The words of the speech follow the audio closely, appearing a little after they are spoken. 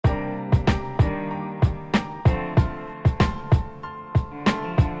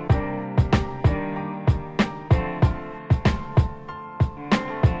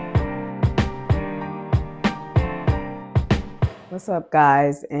What's up,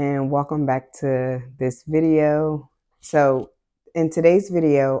 guys, and welcome back to this video. So in today's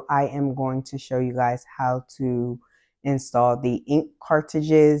video, I am going to show you guys how to install the ink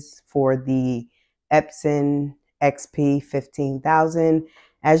cartridges for the Epson XP 15000.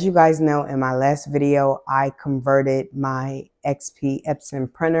 As you guys know, in my last video, I converted my XP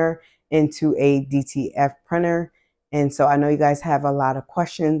Epson printer into a DTF printer. And so I know you guys have a lot of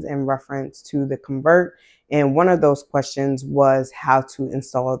questions in reference to the convert. And one of those questions was how to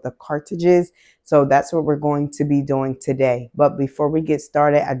install the cartridges. So that's what we're going to be doing today. But before we get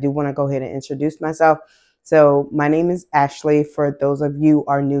started, I do want to go ahead and introduce myself. So my name is Ashley. For those of you who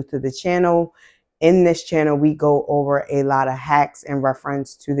are new to the channel, in this channel, we go over a lot of hacks in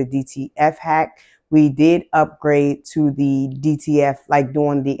reference to the DTF hack. We did upgrade to the DTF, like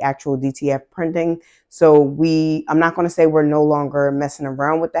doing the actual DTF printing. So I'm not going to say we're no longer messing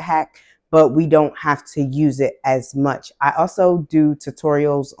around with the hack, but we don't have to use it as much. I also do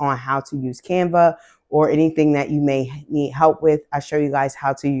tutorials on how to use Canva or anything that you may need help with. I show you guys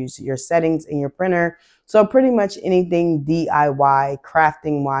how to use your settings in your printer. So pretty much anything DIY,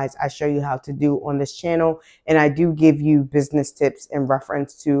 crafting wise, I show you how to do on this channel. And I do give you business tips in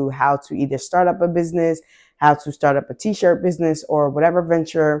reference to how to either start up a business, how to start up a t-shirt business, or whatever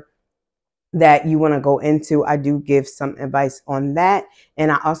venture that you want to go into. I do give some advice on that.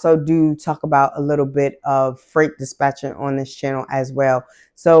 And I also do talk about a little bit of freight dispatching on this channel as well.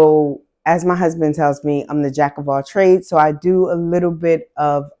 So as my husband tells me, I'm the jack of all trades. So I do a little bit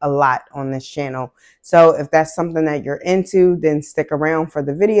of a lot on this channel. So if that's something that you're into, then stick around for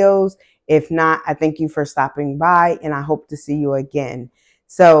the videos. If not, I thank you for stopping by and I hope to see you again.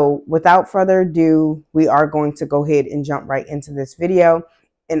 So without further ado, we are going to go ahead and jump right into this video.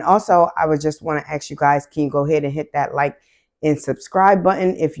 And also, I would just want to ask you guys, can you go ahead and hit that like and subscribe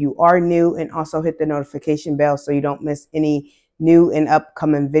button if you are new, and also hit the notification bell so you don't miss any new and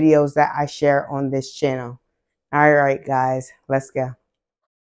upcoming videos that I share on this channel. All right, guys, let's go.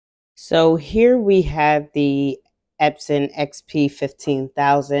 So here we have the Epson XP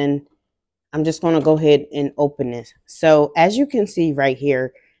 15000. I'm just going to go ahead and open this. So as you can see right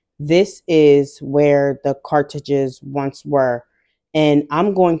here, this is where the cartridges once were. And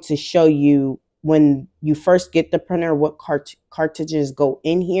I'm going to show you when you first get the printer what cartridges go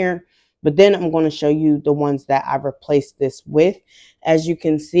in here. But then I'm going to show you the ones that I replaced this with. As you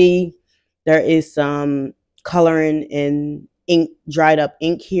can see, there is some coloring and ink, dried up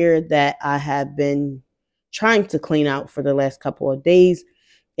ink here that I have been trying to clean out for the last couple of days.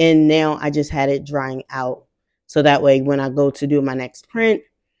 And now I just had it drying out. So that way when I go to do my next print,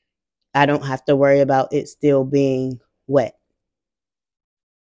 I don't have to worry about it still being wet.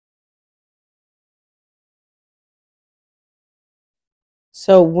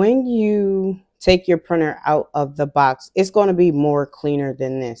 So when you take your printer out of the box, it's going to be more cleaner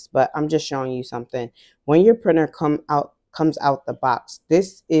than this, but I'm just showing you something. When your printer comes out the box,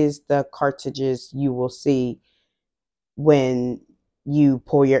 this is the cartridges you will see when you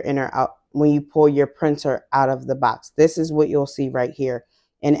pull your printer out of the box. This is what you'll see right here.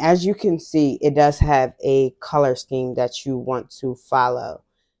 And as you can see, it does have a color scheme that you want to follow.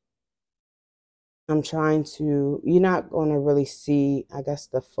 I'm trying to, you're not going to really see, I guess,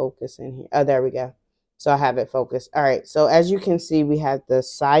 the focus in here. Oh, there we go. So I have it focused. All right. So as you can see, we have the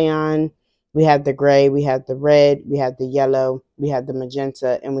cyan, we have the gray, we have the red, we have the yellow, we have the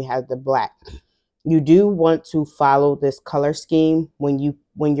magenta, and we have the black. You do want to follow this color scheme when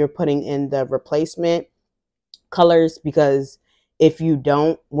you're putting in the replacement colors, because if you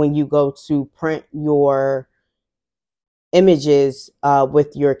don't, when you go to print your images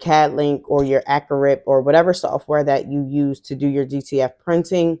with your CAD link or your Accurate or whatever software that you use to do your DTF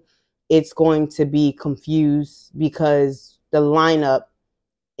printing, it's going to be confused because the lineup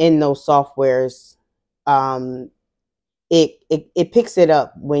in those softwares, it picks it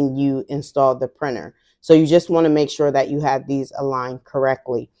up when you install the printer. So you just want to make sure that you have these aligned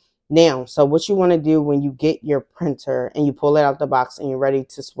correctly. Now, so what you want to do when you get your printer and you pull it out the box and you're ready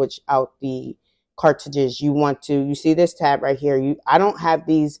to switch out the cartridges, you see this tab right here. I don't have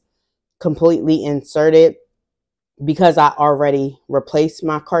these completely inserted because I already replaced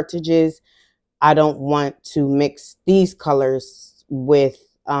my cartridges. I don't want to mix these colors with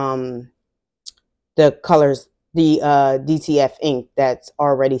the colors, the DTF ink that's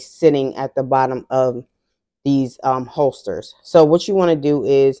already sitting at the bottom of these holsters. So what you want to do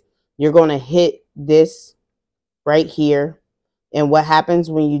is you're going to hit this right here. And what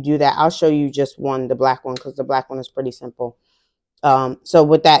happens when you do that, I'll show you just the black one, because the black one is pretty simple. So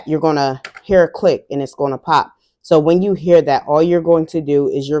with that, you're going to hear a click and it's going to pop. So when you hear that, all you're going to do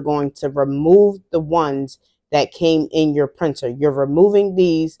is you're going to remove the ones that came in your printer. You're removing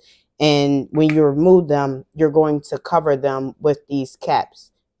these, and when you remove them, you're going to cover them with these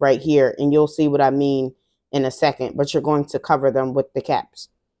caps right here, and you'll see what I mean in a second, but you're going to cover them with the caps.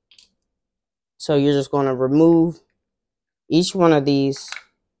 So you're just going to remove each one of these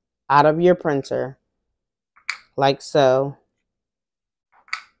out of your printer like so.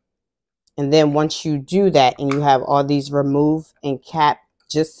 And then once you do that and you have all these removed and capped,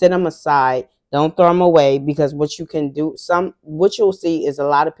 just set them aside. Don't throw them away, because what you can do, what you'll see is a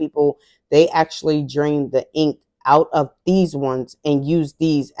lot of people, they actually drain the ink out of these ones and use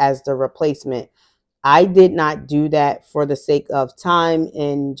these as the replacement. I did not do that for the sake of time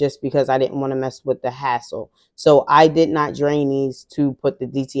and just because I didn't want to mess with the hassle. So I did not drain these to put the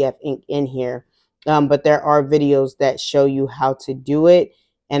DTF ink in here. But there are videos that show you how to do it.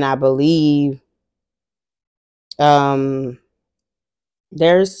 And I believe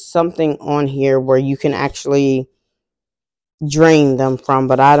there's something on here where you can actually drain them from,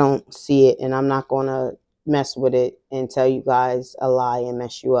 but I don't see it, and I'm not going to mess with it and tell you guys a lie and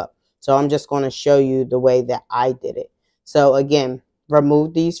mess you up. So I'm just going to show you the way that I did it. So again,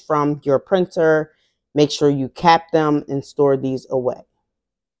 remove these from your printer. Make sure you cap them and store these away.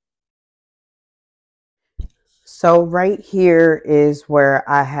 So right here is where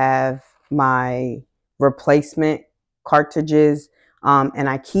I have my replacement cartridges, and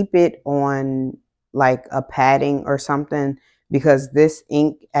I keep it on like a padding or something, because this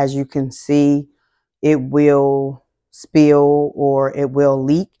ink, as you can see, it will spill or it will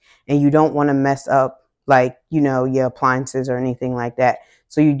leak, and you don't want to mess up, like, you know, your appliances or anything like that.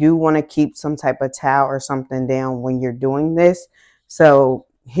 So you do want to keep some type of towel or something down when you're doing this. So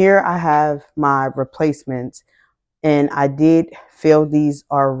here I have my replacements, and I did fill these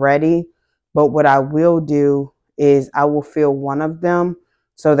already, but what I will do is I will fill one of them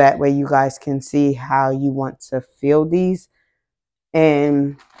so that way you guys can see how you want to fill these.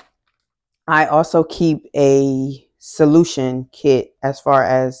 And I also keep a solution kit as far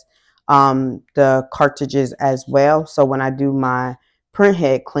as the cartridges as well. So when I do my print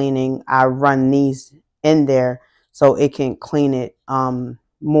head cleaning, I run these in there so it can clean it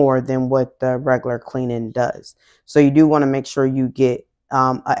more than what the regular cleaning does. So you do want to make sure you get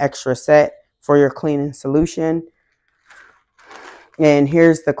an extra set for your cleaning solution. And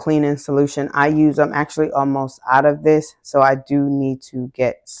here's the cleaning solution I use. I'm actually almost out of this, so I do need to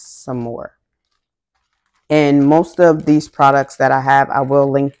get some more. And most of these products that I have, I will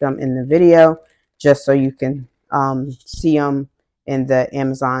link them in the video just so you can see them in the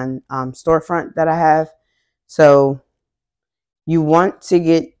Amazon storefront that I have. So you want to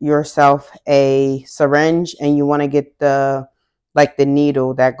get yourself a syringe, and you want to get the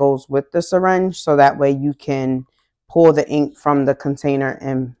needle that goes with the syringe, so that way you can pull the ink from the container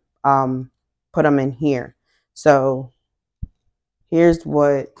and put them in here. So here's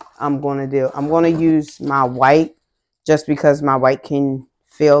what I'm going to do. I'm going to use my white just because my white can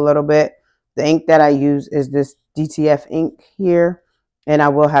feel a little bit. The ink that I use is this DTF ink here, and I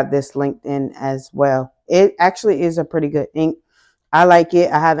will have this linked in as well. It actually is a pretty good ink. I like it.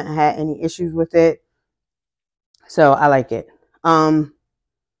 I haven't had any issues with it, so I like it.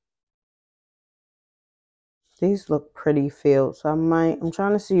 These look pretty filled, so I'm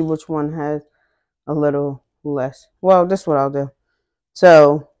trying to see which one has a little less. Well, this is what I'll do.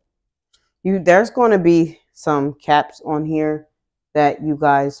 So there's going to be some caps on here that you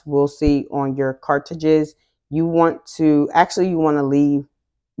guys will see on your cartridges. You want to leave,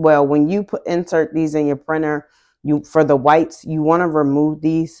 well, when you insert these in your printer, for the whites, you want to remove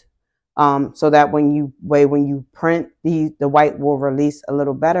these so that when you print the white will release a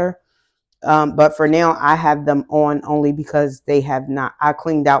little better. But for now, I have them on only because I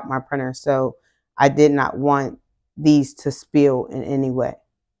cleaned out my printer, so I did not want these to spill in any way.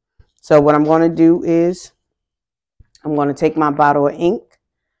 So what I'm going to do is I'm going to take my bottle of ink.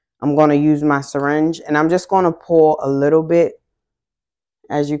 I'm going to use my syringe, and I'm just going to pull a little bit.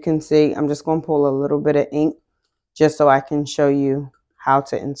 As you can see, I'm just going to pull a little bit of ink just so I can show you how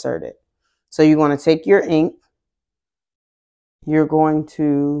to insert it. So you're going to take your ink. You're going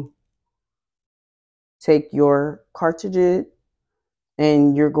to take your cartridges,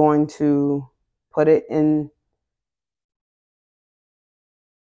 and you're going to put it in.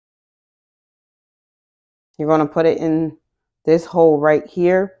 You're going to put it in this hole right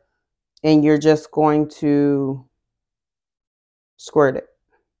here, and you're just going to squirt it.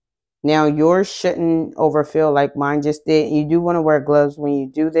 Now yours shouldn't overfill like mine just did. You do want to wear gloves when you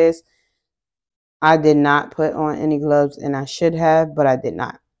do this. I did not put on any gloves, and I should have, but I did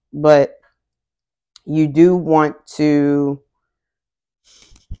not. But you do want to,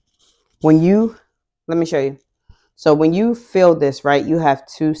 let me show you. So when you fill this, right, you have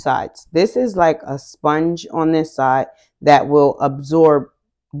two sides. This is like a sponge on this side that will absorb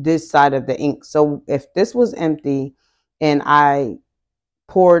this side of the ink. So if this was empty and I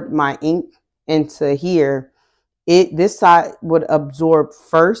poured my ink into here, this side would absorb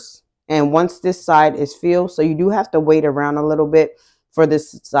first, and once this side is filled, so you do have to wait around a little bit for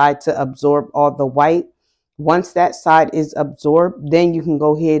this side to absorb all the white. Once that side is absorbed, then you can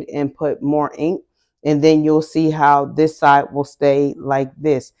go ahead and put more ink, and then you'll see how this side will stay like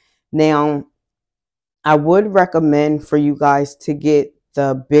this. Now, I would recommend for you guys to get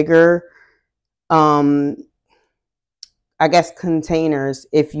the bigger I guess containers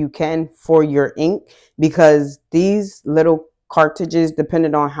if you can for your ink, because these little cartridges,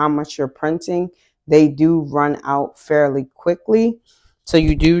 depending on how much you're printing, they do run out fairly quickly. So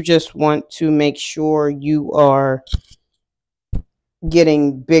you do just want to make sure you are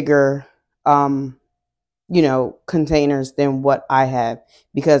getting bigger you know, containers than what I have,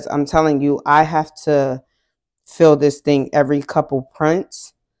 because I'm telling you, I have to fill this thing every couple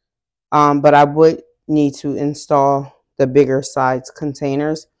prints. But I would need to install the bigger size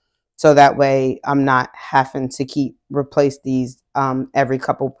containers, so that way I'm not having to keep replace these every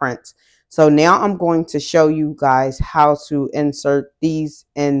couple prints. So now I'm going to show you guys how to insert these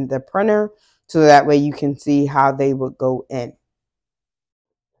in the printer, so that way you can see how they would go in.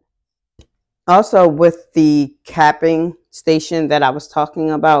 Also, with the capping station that I was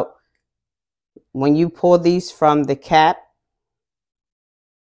talking about, when you pull these from the cap,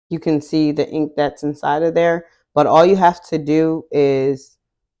 you can see the ink that's inside of there. But all you have to do is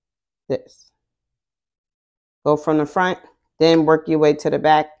this. Go from the front, then work your way to the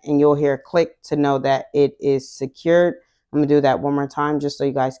back, and you'll hear a click to know that it is secured. I'm going to do that one more time just so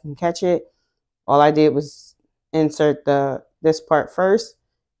you guys can catch it. All I did was insert this part first,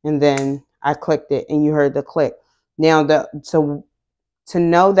 and then I clicked it, and you heard the click. Now, to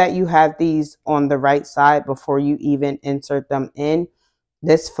know that you have these on the right side before you even insert them in,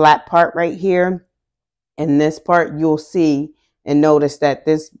 this flat part right here and this part, you'll see and notice that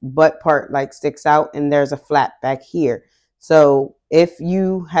this butt part like sticks out, and there's a flap back here. So if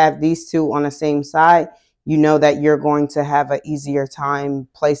you have these two on the same side, you know that you're going to have an easier time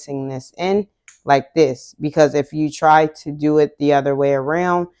placing this in like this, because if you try to do it the other way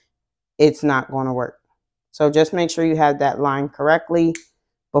around, it's not going to work. So just make sure you have that line correctly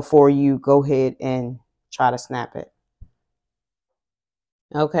before you go ahead and try to snap it.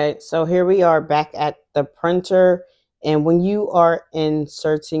 Okay, so here we are back at the printer, and when you are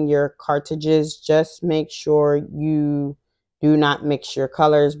inserting your cartridges, just make sure you do not mix your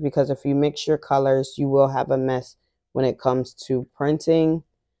colors, because if you mix your colors, you will have a mess when it comes to printing.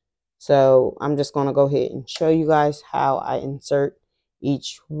 So I'm just going to go ahead and show you guys how I insert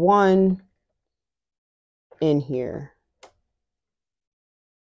each one in here.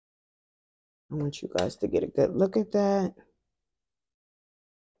 I want you guys to get a good look at that.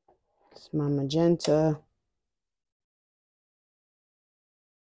 It's my magenta.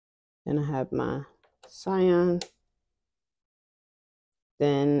 Then I have my cyan.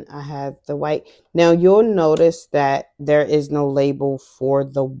 Then I have the white. Now you'll notice that there is no label for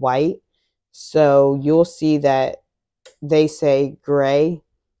the white. So you'll see that they say gray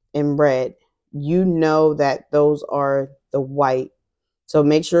and red. You know that those are the white. So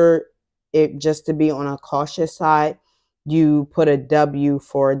make sure just to be on a cautious side, you put a W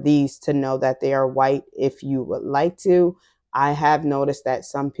for these to know that they are white if you would like to. I have noticed that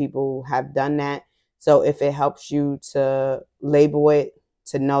some people have done that. So if it helps you to label it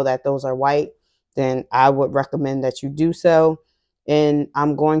to know that those are white, then I would recommend that you do so. And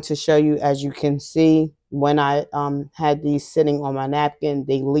I'm going to show you, as you can see, when I had these sitting on my napkin,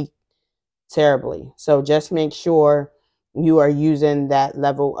 they leaked terribly. So just make sure you are using that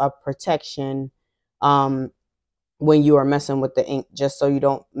level of protection when you are messing with the ink, just so you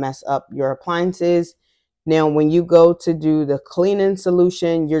don't mess up your appliances. Now, when you go to do the cleaning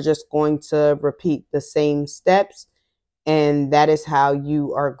solution, you're just going to repeat the same steps, and that is how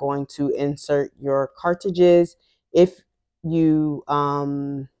you are going to insert your cartridges. If you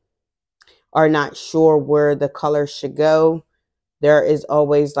are not sure where the color should go, there is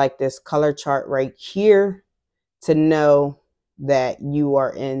always like this color chart right here to know that you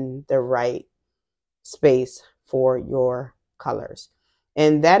are in the right space for your colors.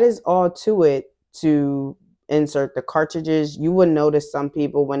 And that is all to it to insert the cartridges. You will notice some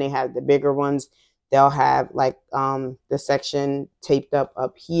people, when they have the bigger ones, they'll have like the section taped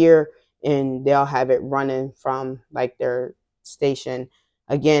up here, and they'll have it running from like their station.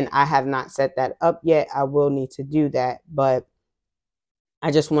 Again, I have not set that up yet. I will need to do that, but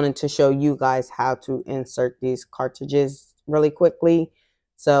I just wanted to show you guys how to insert these cartridges really quickly.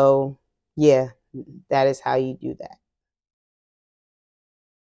 So yeah, that is how you do that.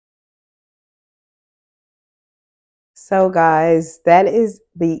 So guys, that is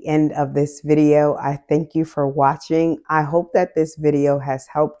the end of this video. I thank you for watching. I hope that this video has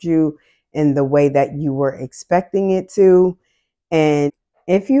helped you in the way that you were expecting it to. And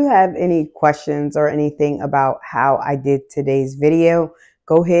if you have any questions or anything about how I did today's video,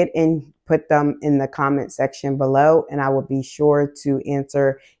 go ahead and put them in the comment section below, and I will be sure to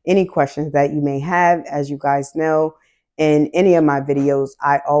answer any questions that you may have. As you guys know, in any of my videos,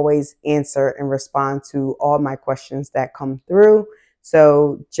 I always answer and respond to all my questions that come through.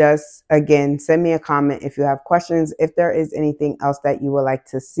 So just again, send me a comment if you have questions, if there is anything else that you would like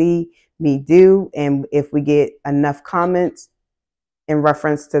to see me do. And if we get enough comments in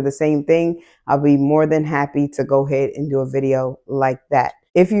reference to the same thing, I'll be more than happy to go ahead and do a video like that.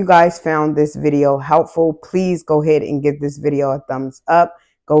 If you guys found this video helpful, please go ahead and give this video a thumbs up.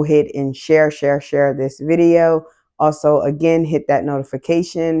 Go ahead and share this video. Also, again, hit that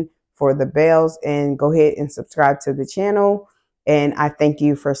notification for the bells and go ahead and subscribe to the channel. And I thank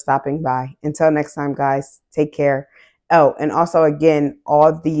you for stopping by. Until next time, guys, take care. Oh, and also, again,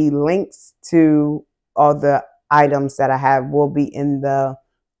 all the links to all the items that I have will be in the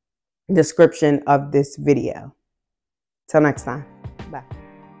description of this video. Till next time. Bye.